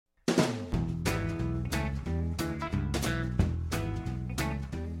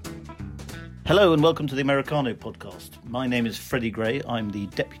Hello and welcome to the Americano podcast. My name is Freddie Gray. I'm the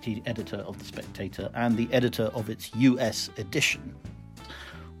deputy editor of The Spectator and the editor of its US edition.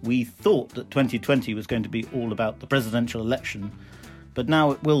 We thought that 2020 was going to be all about the presidential election, but now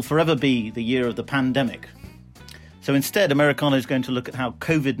it will forever be the year of the pandemic. So instead, Americano is going to look at how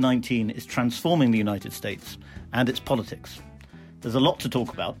COVID-19 is transforming the United States and its politics. There's a lot to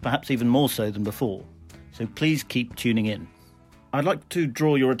talk about, perhaps even more so than before. So please keep tuning in. I'd like to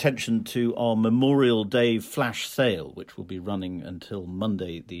draw your attention to our Memorial Day flash sale, which will be running until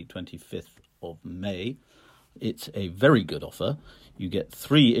Monday, the 25th of May. It's a very good offer. You get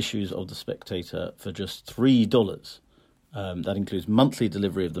 3 issues of The Spectator for just $3. That includes monthly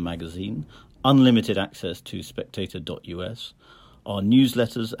delivery of the magazine, unlimited access to spectator.us, our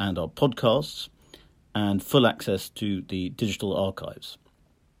newsletters and our podcasts, and full access to the digital archives.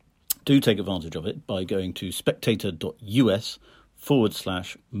 Do take advantage of it by going to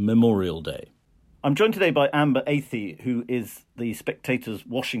spectator.us/Memorial Day. I'm joined today by Amber Athey, who is the Spectator's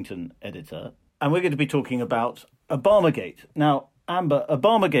Washington editor, and we're going to be talking about Obamagate. Now, Amber,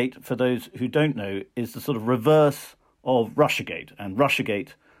 Obamagate, for those who don't know, is the sort of reverse of Russiagate, and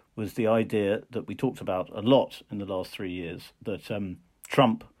Russiagate was the idea that we talked about a lot in the last 3 years, that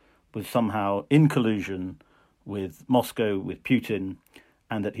Trump was somehow in collusion with Moscow, with Putin,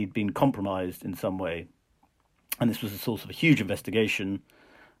 and that he'd been compromised in some way. And this was the source of a huge investigation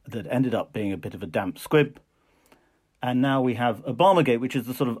that ended up being a bit of a damp squib. And now we have Obamagate, which is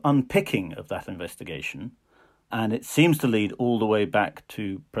the sort of unpicking of that investigation. And it seems to lead all the way back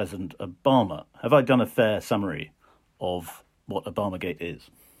to President Obama. Have I done a fair summary of what Obamagate is?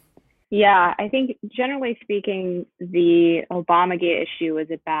 Yeah, I think generally speaking, the Obamagate issue is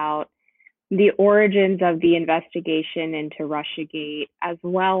about the origins of the investigation into Russiagate, as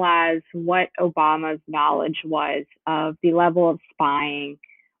well as what Obama's knowledge was of the level of spying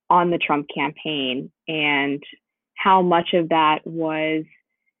on the Trump campaign and how much of that was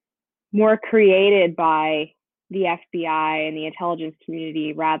more created by the FBI and the intelligence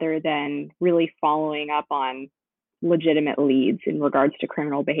community rather than really following up on legitimate leads in regards to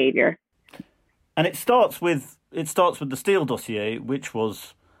criminal behavior. And it starts with the Steele dossier, which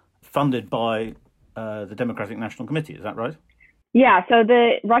was funded by the Democratic National Committee. Is that right? Yeah, so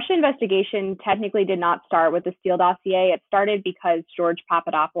the Russia investigation technically did not start with the Steele dossier. It started because George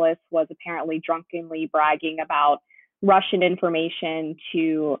Papadopoulos was apparently drunkenly bragging about Russian information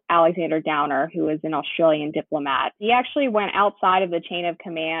to Alexander Downer, who is an Australian diplomat. He actually went outside of the chain of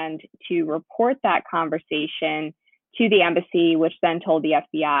command to report that conversation to the embassy, which then told the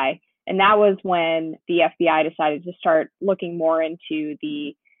FBI. And that was when the FBI decided to start looking more into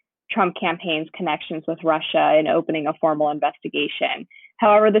the Trump campaign's connections with Russia and opening a formal investigation.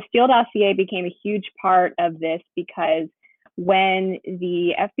 However, the Steele dossier became a huge part of this because when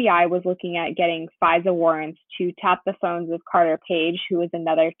the FBI was looking at getting FISA warrants to tap the phones of Carter Page, who was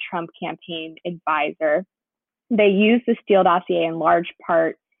another Trump campaign advisor, they used the Steele dossier in large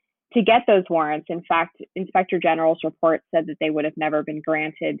part to get those warrants. In fact, Inspector General's report said that they would have never been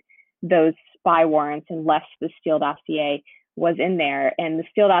granted those spy warrants unless the Steele dossier was in there. And the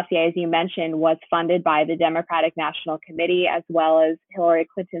Steele dossier, as you mentioned, was funded by the Democratic National Committee as well as Hillary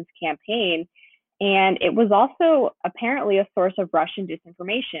Clinton's campaign. And it was also apparently a source of Russian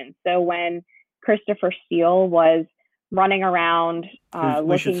disinformation. So when Christopher Steele was running around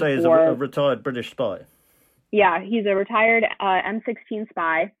we should say is a retired British spy. Yeah, he's a retired M16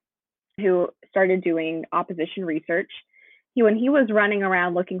 spy who started doing opposition research. When he was running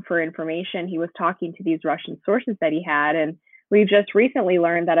around looking for information, he was talking to these Russian sources that he had. And we've just recently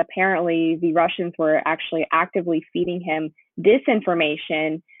learned that apparently the Russians were actually actively feeding him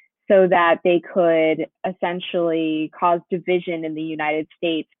disinformation so that they could essentially cause division in the United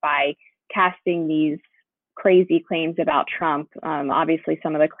States by casting these crazy claims about Trump. Obviously,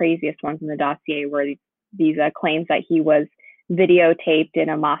 some of the craziest ones in the dossier were these claims that he was videotaped in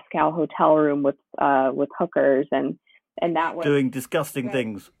a Moscow hotel room with hookers and that was doing disgusting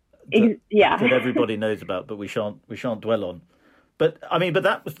things that everybody knows about, but we shan't dwell on. But I mean,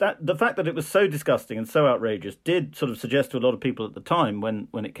 but the fact that it was so disgusting and so outrageous did sort of suggest to a lot of people at the time when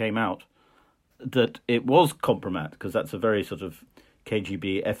it came out that it was compromat, because that's a very sort of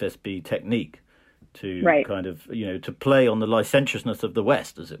KGB, FSB technique to kind of, to play on the licentiousness of the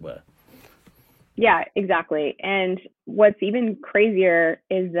West, as it were. Yeah, exactly. And what's even crazier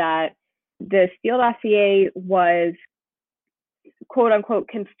is that the Steele dossier was quote unquote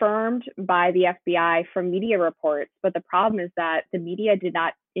confirmed by the FBI from media reports. But the problem is that the media did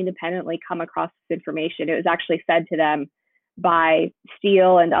not independently come across this information. It was actually fed to them by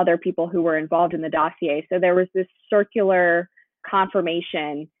Steele and other people who were involved in the dossier. So there was this circular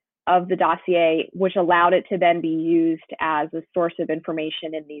confirmation of the dossier, which allowed it to then be used as a source of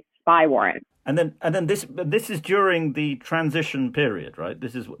information in these spy warrants. And then this is during the transition period, right?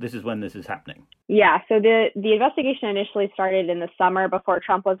 This is when this is happening. Yeah. So the investigation initially started in the summer before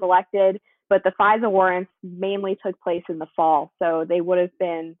Trump was elected, but the FISA warrants mainly took place in the fall. So they would have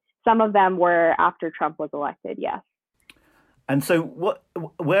been, some of them were after Trump was elected. Yes. And so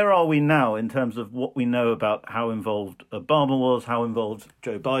where are we now in terms of what we know about how involved Obama was, how involved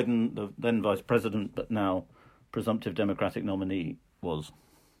Joe Biden, the then vice president, but now presumptive Democratic nominee, was?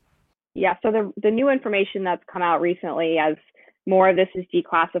 Yeah, so the new information that's come out recently, as more of this is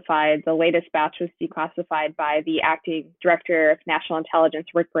declassified, the latest batch was declassified by the acting director of national intelligence,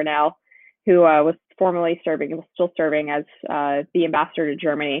 Rick Grenell, who was still serving as the ambassador to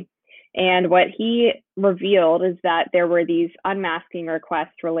Germany. And what he revealed is that there were these unmasking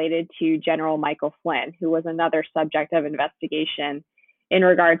requests related to General Michael Flynn, who was another subject of investigation in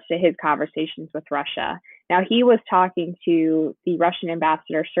regards to his conversations with Russia. Now, he was talking to the Russian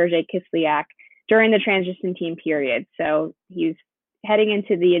ambassador, Sergei Kislyak, during the transition team period. So he's heading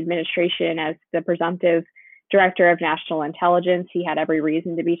into the administration as the presumptive director of national intelligence. He had every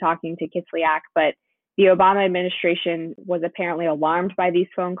reason to be talking to Kislyak, but the Obama administration was apparently alarmed by these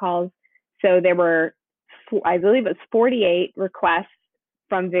phone calls. So there were, I believe it was 48 requests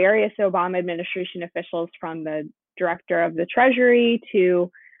from various Obama administration officials, from the director of the Treasury to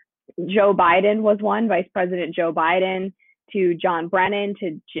Joe Biden was one, Vice President Joe Biden, to John Brennan,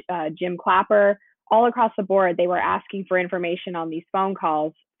 to Jim Clapper. All across the board, they were asking for information on these phone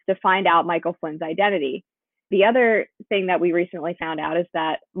calls to find out Michael Flynn's identity. The other thing that we recently found out is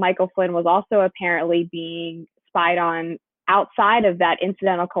that Michael Flynn was also apparently being spied on outside of that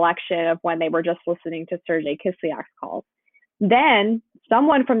incidental collection of when they were just listening to Sergei Kislyak's calls. Then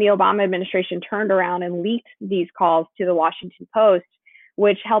someone from the Obama administration turned around and leaked these calls to the Washington Post,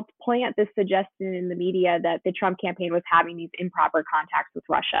 which helped plant this suggestion in the media that the Trump campaign was having these improper contacts with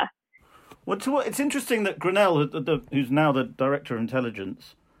Russia. Well, it's interesting that Grenell, who's now the director of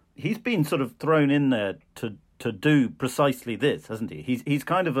intelligence, he's been sort of thrown in there to do precisely this, hasn't he? He's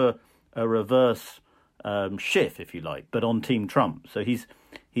kind of a reverse Schiff, if you like, but on Team Trump. So he's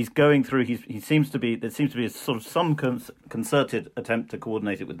going through. There seems to be a sort of some concerted attempt to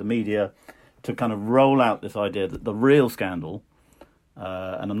coordinate it with the media to kind of roll out this idea that the real scandal,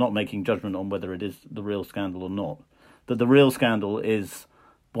 and I'm not making judgment on whether it is the real scandal or not, that the real scandal is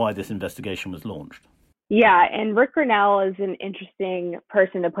why this investigation was launched. Yeah, and Rick Grenell is an interesting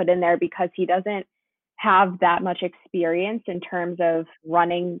person to put in there because he doesn't have that much experience in terms of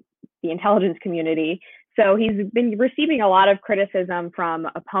running the intelligence community. So he's been receiving a lot of criticism from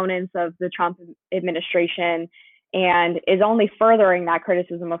opponents of the Trump administration, and is only furthering that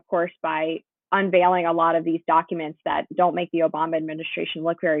criticism, of course, by unveiling a lot of these documents that don't make the Obama administration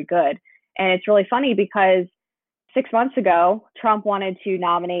look very good. And it's really funny because 6 months ago, Trump wanted to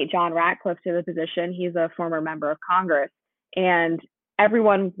nominate John Ratcliffe to the position. He's a former member of Congress. And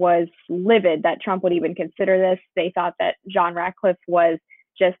everyone was livid that Trump would even consider this. They thought that John Ratcliffe was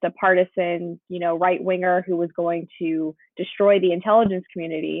just a partisan, right winger who was going to destroy the intelligence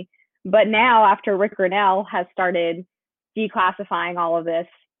community. But now, after Rick Grenell has started declassifying all of this,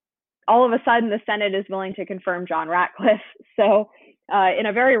 all of a sudden the Senate is willing to confirm John Ratcliffe. So in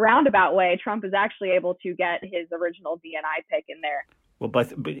a very roundabout way, Trump is actually able to get his original DNI pick in there. Well,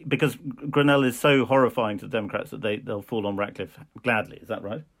 because Grenell is so horrifying to the Democrats that they'll fall on Ratcliffe gladly. Is that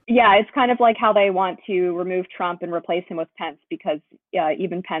right? Yeah, it's kind of like how they want to remove Trump and replace him with Pence, because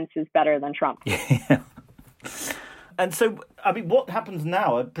even Pence is better than Trump. Yeah. And so, what happens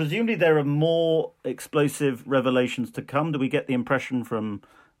now? Presumably there are more explosive revelations to come. Do we get the impression from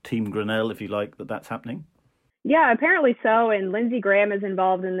Team Grenell, if you like, that that's happening? Yeah, apparently so. And Lindsey Graham is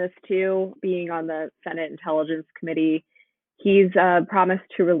involved in this too, being on the Senate Intelligence Committee. He's promised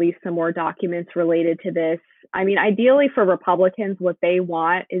to release some more documents related to this. Ideally for Republicans, what they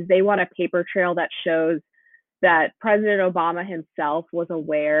want is they want a paper trail that shows that President Obama himself was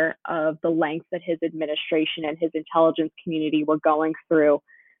aware of the lengths that his administration and his intelligence community were going through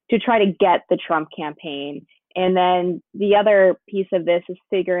to try to get the Trump campaign. And then the other piece of this is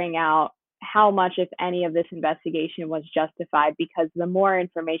figuring out how much, if any, of this investigation was justified, because the more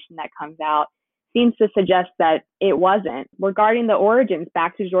information that comes out seems to suggest that it wasn't. Regarding the origins,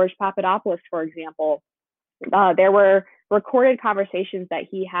 back to George Papadopoulos, for example, there were recorded conversations that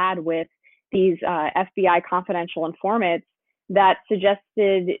he had with these FBI confidential informants that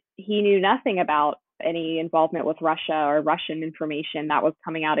suggested he knew nothing about any involvement with Russia or Russian information that was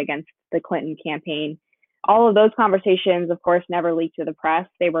coming out against the Clinton campaign. All of those conversations, of course, never leaked to the press.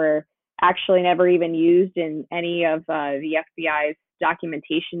 They were actually never even used in any of the FBI's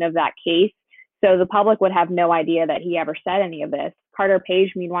documentation of that case. So the public would have no idea that he ever said any of this. Carter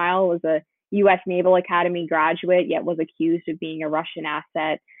Page, meanwhile, was a U.S. Naval Academy graduate, yet was accused of being a Russian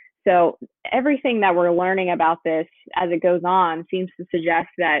asset. So everything that we're learning about this as it goes on seems to suggest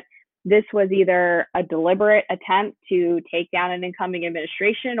that this was either a deliberate attempt to take down an incoming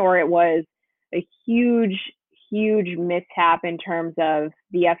administration, or it was a huge mishap in terms of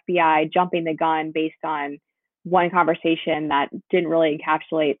the FBI jumping the gun based on one conversation that didn't really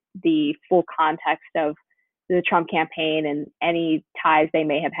encapsulate the full context of the Trump campaign and any ties they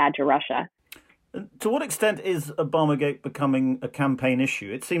may have had to Russia. To what extent is Obamagate becoming a campaign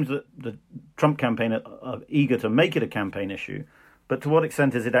issue? It seems that the Trump campaign are eager to make it a campaign issue, but to what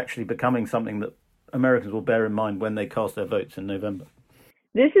extent is it actually becoming something that Americans will bear in mind when they cast their votes in November?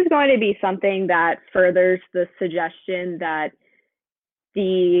 This is going to be something that furthers the suggestion that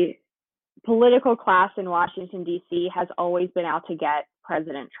the political class in Washington, D.C. has always been out to get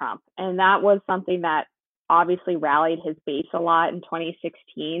President Trump. And that was something that obviously rallied his base a lot in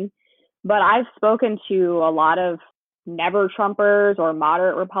 2016. But I've spoken to a lot of never Trumpers or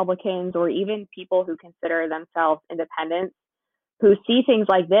moderate Republicans or even people who consider themselves independents who see things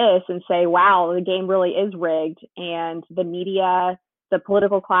like this and say, wow, the game really is rigged. And the media, the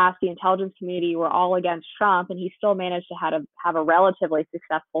political class, the intelligence community were all against Trump, and he still managed to have a relatively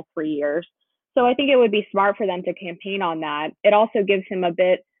successful 3 years. So I think it would be smart for them to campaign on that. It also gives him a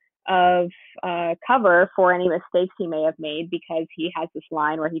bit of cover for any mistakes he may have made, because he has this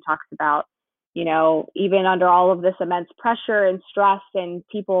line where he talks about, you know, even under all of this immense pressure and stress and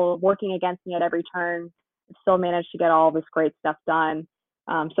people working against me at every turn, still managed to get all this great stuff done.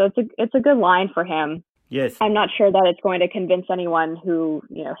 So it's a good line for him. Yes. I'm not sure that it's going to convince anyone who,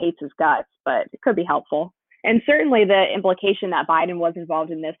 you know, hates his guts, but it could be helpful. And certainly the implication that Biden was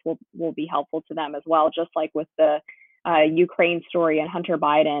involved in this will be helpful to them as well, just like with the Ukraine story and Hunter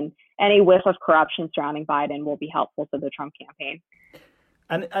Biden. Any whiff of corruption surrounding Biden will be helpful to the Trump campaign.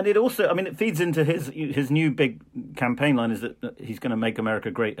 And it also, I mean, it feeds into his new big campaign line is that he's going to make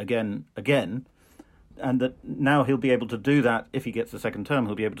America great again, and that now he'll be able to do that if he gets a second term.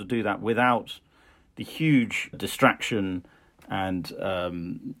 He'll be able to do that without the huge distraction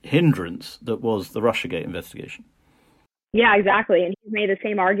and hindrance that was the Russiagate investigation. Yeah, exactly. And he's made the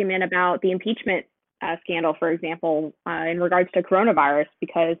same argument about the impeachment scandal, for example, in regards to coronavirus,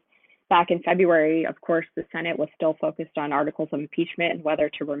 because back in February, of course, the Senate was still focused on articles of impeachment and whether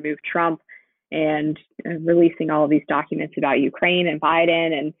to remove Trump, and releasing all of these documents about Ukraine and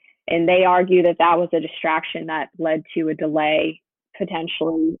Biden. And they argue that that was a distraction that led to a delay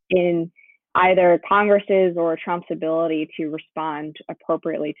potentially in either Congress's or Trump's ability to respond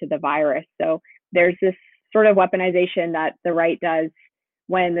appropriately to the virus. So there's this sort of weaponization that the right does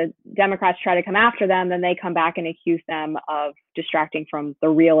when the Democrats try to come after them, then they come back and accuse them of distracting from the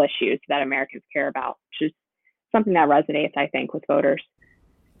real issues that Americans care about, which is something that resonates, I think, with voters.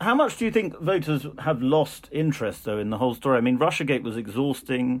 How much do you think voters have lost interest, though, in the whole story? I mean, Russiagate was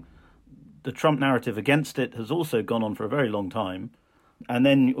exhausting. The Trump narrative against it has also gone on for a very long time. And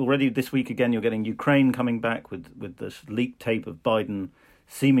then already this week, again, you're getting Ukraine coming back with this leaked tape of Biden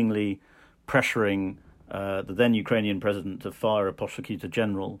seemingly pressuring the then Ukrainian president to fire a prosecutor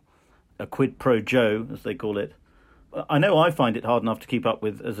general, a quid pro Joe, as they call it. I know I find it hard enough to keep up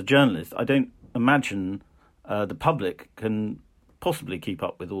with as a journalist. I don't imagine the public can possibly keep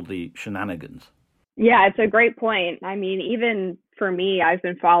up with all the shenanigans. Yeah, it's a great point. I mean, even for me, I've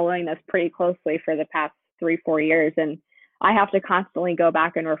been following this pretty closely for the past 3-4 years, and I have to constantly go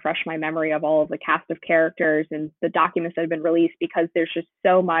back and refresh my memory of all of the cast of characters and the documents that have been released, because there's just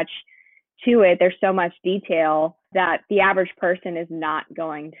so much to it. There's so much detail that the average person is not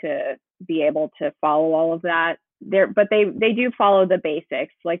going to be able to follow all of that. But they do follow the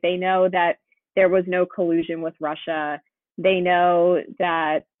basics. Like, they know that there was no collusion with Russia. They know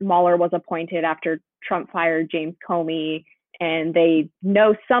that Mueller was appointed after Trump fired James Comey, and they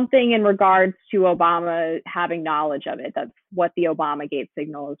know something in regards to Obama having knowledge of it. That's what the Obamagate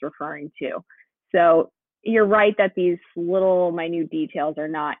signal is referring to. So you're right that these little minute details are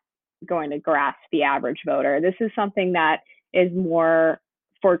not going to grasp the average voter. This is something that is more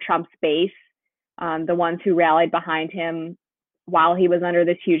for Trump's base, the ones who rallied behind him while he was under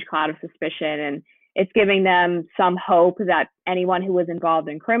this huge cloud of suspicion. And it's giving them some hope that anyone who was involved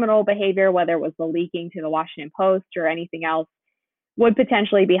in criminal behavior, whether it was the leaking to the Washington Post or anything else, would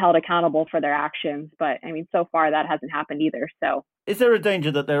potentially be held accountable for their actions. But I mean, so far that hasn't happened either. So is there a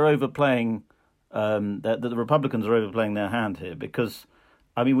danger that they're overplaying, that the Republicans are overplaying their hand here? Because,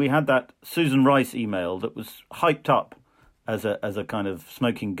 I mean, we had that Susan Rice email that was hyped up as a kind of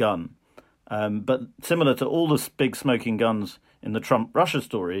smoking gun. But similar to all the big smoking guns in the Trump-Russia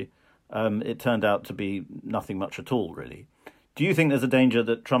story, it turned out to be nothing much at all, really. Do you think there's a danger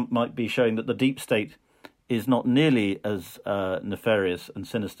that Trump might be showing that the deep state is not nearly as nefarious and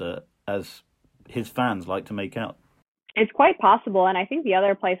sinister as his fans like to make out? It's quite possible. And I think the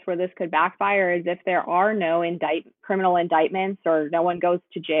other place where this could backfire is if there are no criminal indictments or no one goes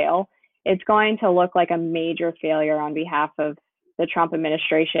to jail, it's going to look like a major failure on behalf of the Trump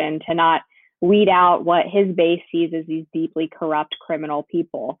administration to not weed out what his base sees as these deeply corrupt criminal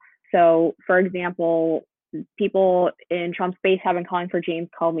people. So, for example, people in Trump's base have been calling for James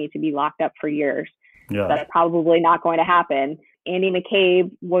Comey to be locked up for years. Yeah. That's probably not going to happen. Andy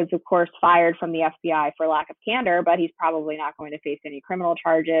McCabe was, of course, fired from the FBI for lack of candor, but he's probably not going to face any criminal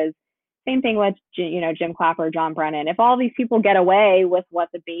charges. Same thing with, Jim Clapper, John Brennan. If all these people get away with what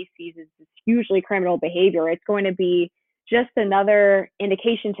the base sees as this hugely criminal behavior, it's going to be just another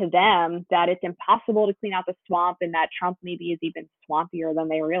indication to them that it's impossible to clean out the swamp and that Trump maybe is even swampier than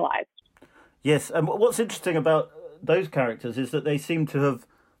they realized. Yes, and what's interesting about those characters is that they seem to have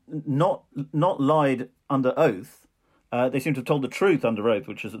not lied under oath. They seem to have told the truth under oath,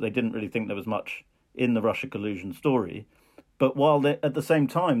 which is that they didn't really think there was much in the Russia collusion story. But while at the same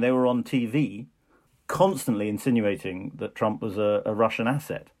time they were on TV constantly insinuating that Trump was a Russian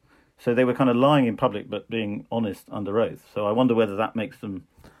asset. So they were kind of lying in public but being honest under oath. So I wonder whether that makes them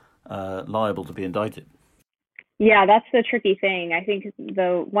liable to be indicted. Yeah, that's the tricky thing. I think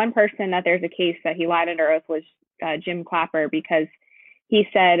the one person that there's a case that he lied under oath was Jim Clapper, because he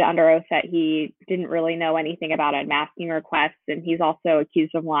said under oath that he didn't really know anything about unmasking requests, and he's also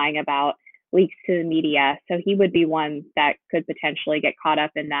accused of lying about leaks to the media. So he would be one that could potentially get caught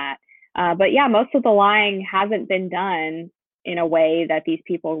up in that. But yeah, most of the lying hasn't been done in a way that these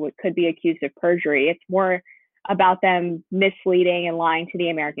people could be accused of perjury. It's more about them misleading and lying to the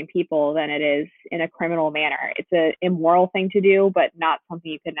American people than it is in a criminal manner. It's an immoral thing to do, but not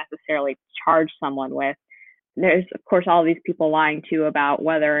something you could necessarily charge someone with. There's, of course, all these people lying too about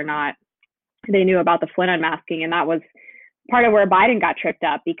whether or not they knew about the Flynn unmasking. And that was part of where Biden got tripped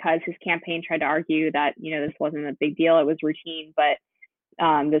up, because his campaign tried to argue that, this wasn't a big deal. It was routine. But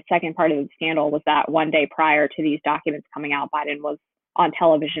the second part of the scandal was that one day prior to these documents coming out, Biden was on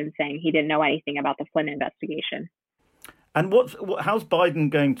television saying he didn't know anything about the Flynn investigation. And how's Biden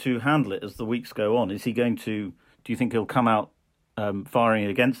going to handle it as the weeks go on? Is he going to, do you think he'll come out firing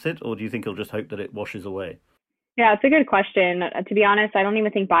against it, or do you think he'll just hope that it washes away? Yeah, it's a good question. To be honest, I don't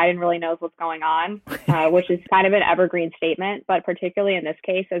even think Biden really knows what's going on, which is kind of an evergreen statement. But particularly in this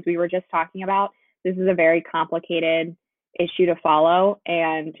case, as we were just talking about, this is a very complicated issue to follow.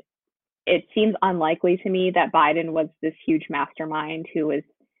 And it seems unlikely to me that Biden was this huge mastermind who was,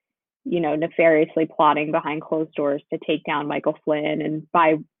 nefariously plotting behind closed doors to take down Michael Flynn and,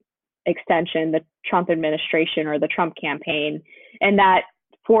 by extension, the Trump administration or the Trump campaign. And that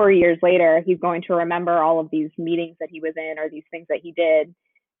 4 years later, he's going to remember all of these meetings that he was in or these things that he did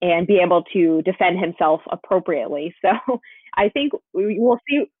and be able to defend himself appropriately. So I think we'll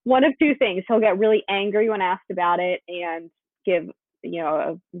see one of two things. He'll get really angry when asked about it and give,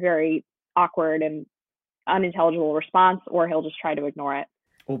 a very awkward and unintelligible response, or he'll just try to ignore it.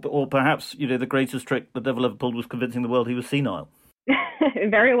 Or perhaps, the greatest trick the devil ever pulled was convincing the world he was senile. It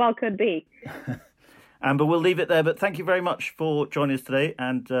very well could be. Amber, we'll leave it there, but thank you very much for joining us today,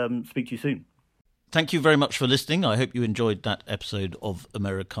 and speak to you soon. Thank you very much for listening. I hope you enjoyed that episode of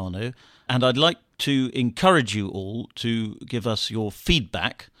Americano, and I'd like to encourage you all to give us your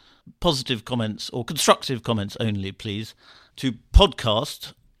feedback, positive comments or constructive comments only, please, to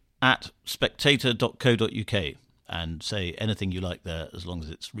podcast@spectator.co.uk, and say anything you like there as long as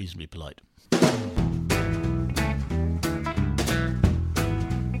it's reasonably polite.